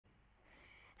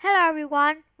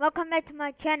everyone, welcome back to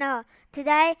my channel.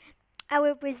 Today I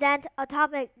will present a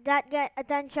topic that gets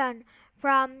attention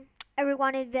from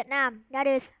everyone in Vietnam, that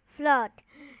is flood,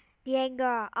 the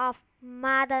anger of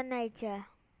Mother Nature.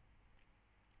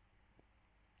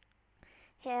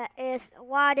 Here is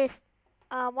what it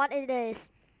is.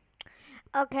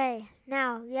 Okay,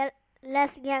 now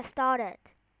let's get started.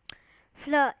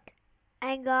 Flood,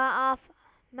 anger of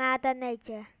Mother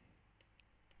Nature.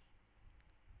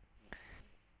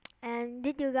 And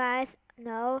did you guys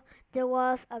know there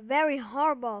was a very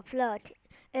horrible flood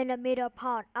in the middle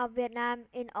part of Vietnam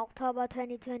in October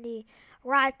 2020,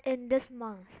 right in this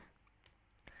month?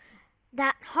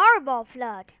 That horrible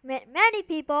flood made many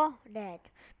people dead,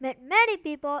 made many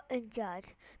people injured,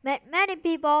 made many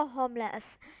people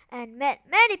homeless, and made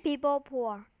many people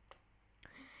poor.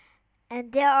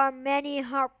 And there are many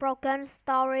heartbroken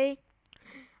stories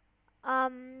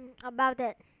about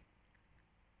it.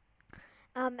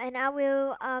 There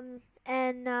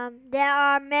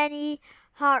are many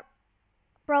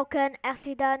heartbroken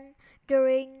accidents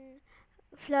during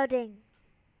flooding.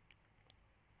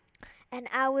 And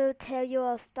I will tell you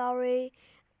a story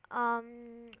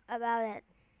about it.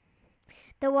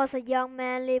 There was a young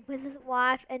man lived with his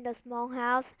wife in a small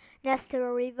house next to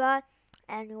a river,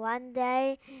 and one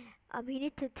day he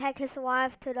needed to take his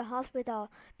wife to the hospital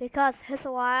because his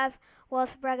wife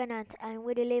was pregnant and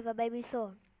will deliver a baby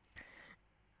soon.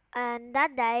 And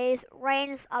that day it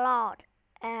rains a lot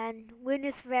and wind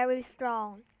is very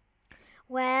strong.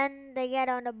 When they get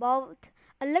on the boat,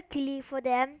 luckily for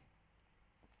them,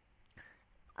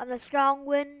 the strong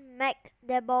wind make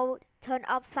their boat turn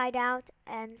upside down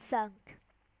and sunk.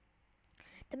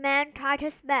 The man tried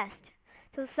his best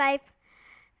to save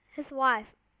his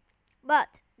wife, but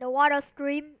the water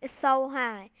stream is so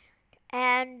high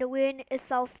and the wind is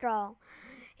so strong.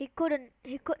 He could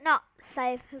not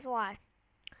save his wife.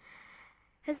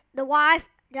 The wife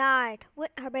died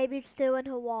with her baby still in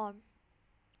her womb.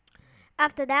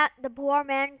 After that, the poor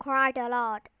man cried a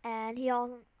lot and he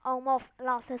almost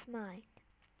lost his mind.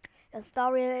 The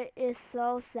story is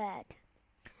so sad.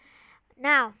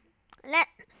 Now, let's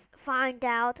find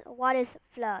out what is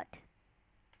flood.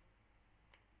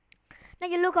 Now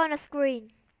you look on the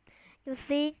screen. You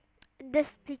see in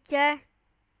this picture,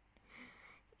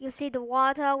 you see the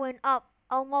water went up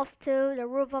almost to the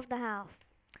roof of the house.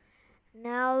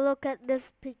 Now look at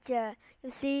this picture.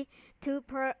 You see two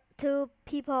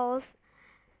people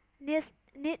need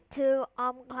to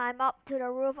climb up to the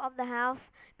roof of the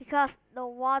house because the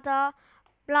water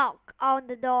blocked on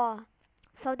the door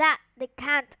so that they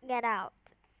can't get out.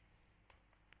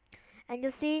 And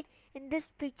you see in this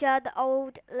picture the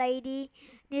old lady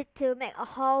needs to make a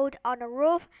hold on the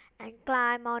roof and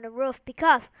climb on the roof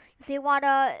because you see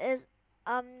water is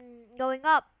going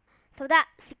up so that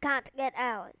she can't get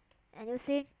out. And you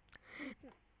see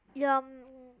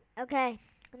okay,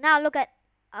 now look at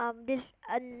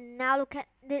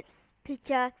this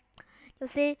picture. You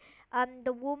see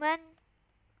the woman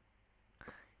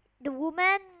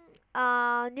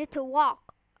need to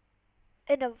walk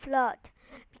in the flood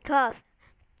because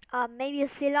maybe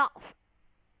she lost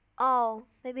her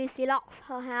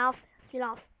house, she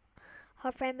lost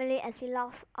her family, and she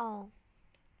lost all.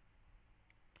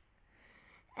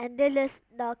 And this is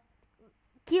the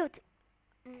cute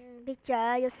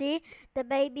picture. You see the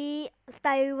baby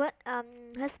stay with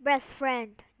his best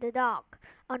friend, the dog,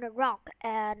 on a rock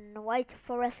and wait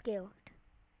for rescue.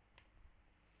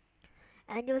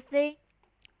 And you see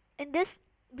in this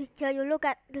picture, you look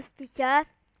at this picture,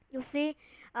 you see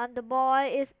the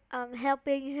boy is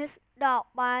helping his dog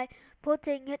by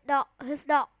putting his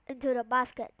dog into the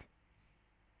basket.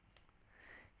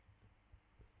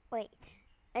 Wait,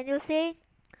 and you see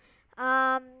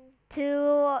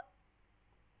two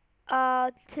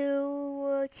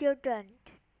children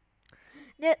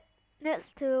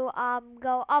needs to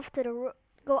go up to the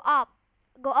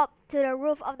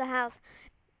roof of the house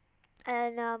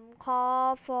and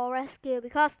call for rescue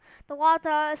because the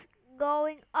water is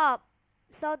going up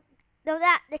so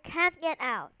that they can't get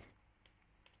out.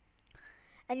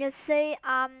 And you see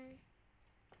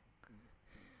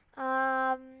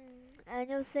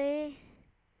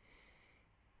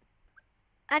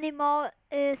animal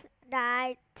is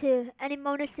died too.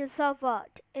 Animal needs to suffer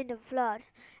in the flood.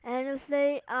 And you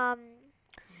see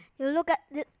you look at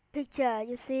this picture,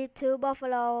 you see two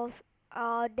buffaloes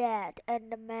are dead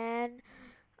and the man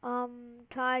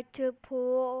tried to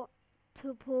pull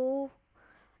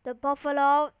the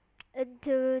buffalo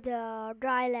into the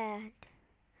dry land.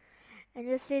 And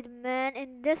you see the man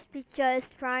in this picture is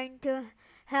trying to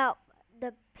help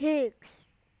the pigs.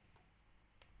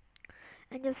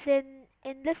 And you see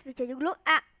in this picture, you look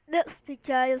at this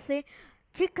picture, you see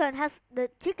the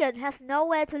chicken has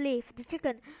nowhere to live. The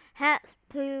chicken has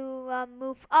to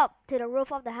move up to the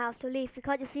roof of the house to live,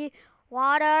 because you see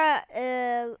water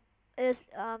is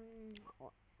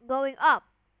going up,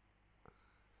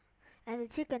 and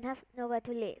the chicken has nowhere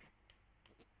to live.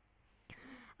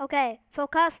 Okay,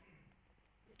 focus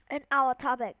in our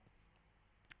topic.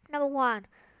 Number 1,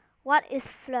 what is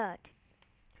flood?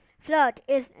 Flood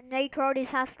is natural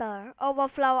disaster,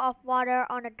 overflow of water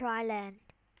on a dry land.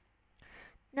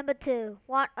 Number 2,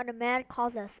 what are the main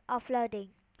causes of flooding?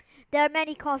 There are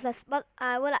many causes, but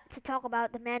I would like to talk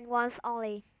about the main ones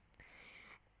only.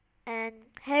 And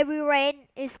heavy rain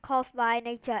is caused by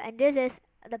nature, and this is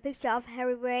the picture of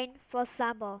heavy rain, for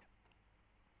example.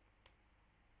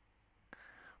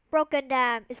 Broken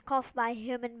dam is caused by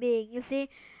human being. You see,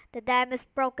 the dam is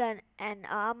broken and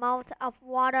an amount of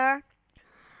water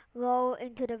go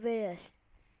into the village.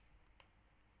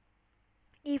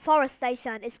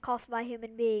 Deforestation is caused by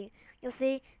human being. You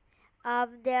see,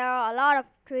 there are a lot of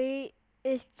trees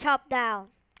is chopped down,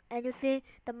 and you see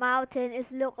the mountain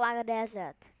is look like a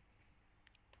desert.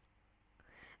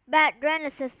 Bad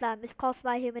drainage system is caused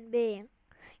by human being.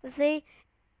 You see,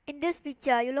 in this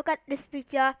picture, you look at this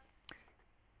picture.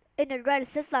 In the drainage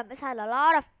system, it has a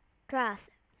lot of trash.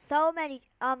 Too many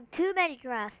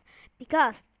trash,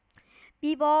 because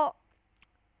people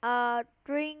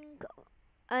drink,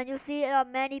 and you see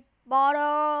many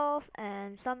bottles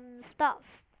and some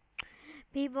stuff.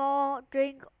 People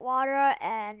drink water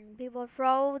and people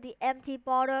throw the empty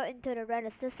bottle into the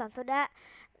drainage system, so that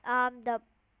the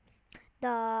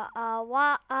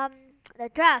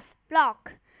trash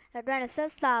block the drainage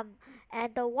system,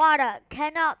 and the water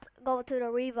cannot go to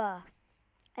the river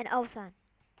and ocean.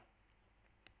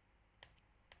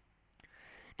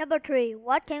 Number 3,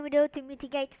 what can we do to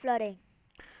mitigate flooding?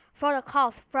 For the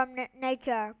cause from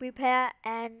nature, prepare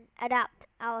and adapt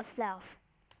ourselves.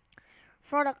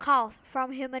 For the cause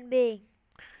from human being,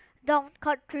 don't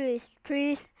cut trees.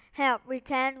 Trees help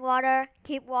retain water,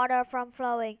 keep water from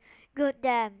flowing. Good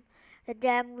dam. The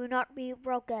dam will not be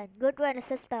broken. Good drainage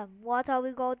system. Water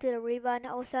will go to the river and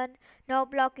ocean. No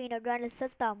blocking the drainage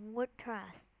system with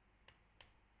trash.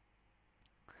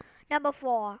 Number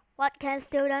 4, what can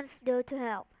students do to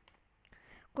help?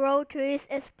 Grow trees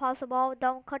if possible.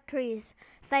 Don't cut trees.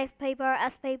 Save paper,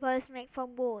 as paper is made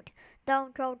from wood.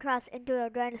 Don't throw trash into the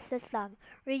drainage system.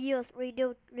 Reuse,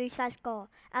 reduce, recycle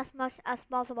as much as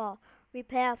possible.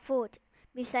 Repair food.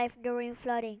 Be safe during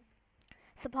flooding.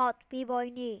 Support people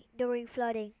in need during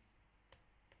flooding.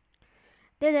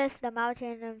 This is the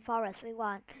mountain and forest we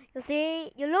want. You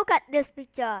see, you look at this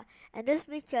picture, and this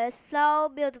picture is so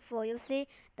beautiful. You see,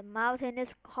 the mountain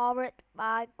is covered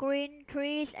by green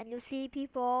trees, and you see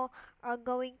people are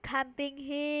going camping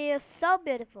here. So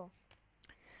beautiful.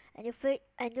 And you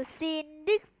see in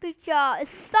this picture,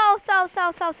 it's so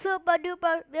super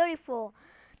duper beautiful.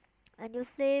 And you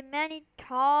see many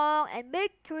tall and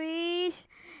big trees,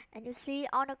 and you see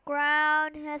on the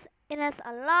ground it has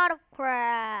a lot of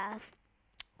grass.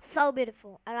 So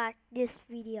beautiful. I like this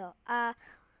video. I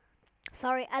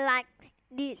like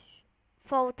this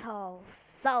photo.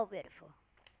 So beautiful.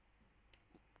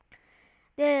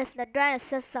 This is the drainage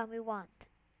system we want.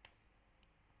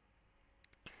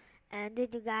 And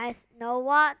did you guys know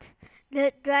what?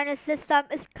 The drainage system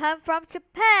is come from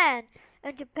Japan.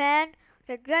 In Japan,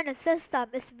 the drainage system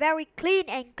is very clean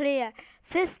and clear.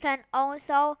 Fish can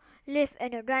also live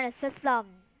in the drainage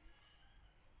system.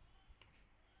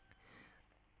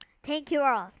 Thank you,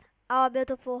 Earth, our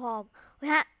beautiful home. We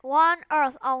have one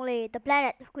Earth only, the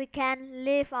planet we can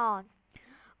live on.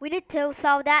 We need to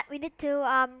solve that. We need to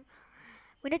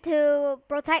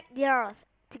protect the Earth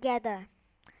together.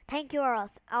 Thank you,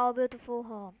 Earth, our beautiful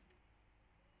home.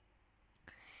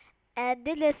 And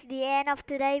this is the end of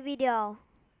today's video.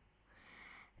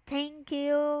 Thank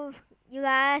you, you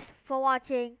guys, for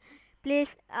watching.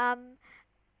 Please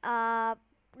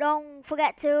don't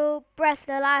forget to press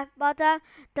the like button,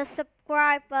 the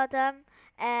subscribe button,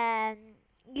 and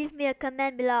give me a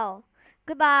comment below.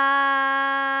 Goodbye.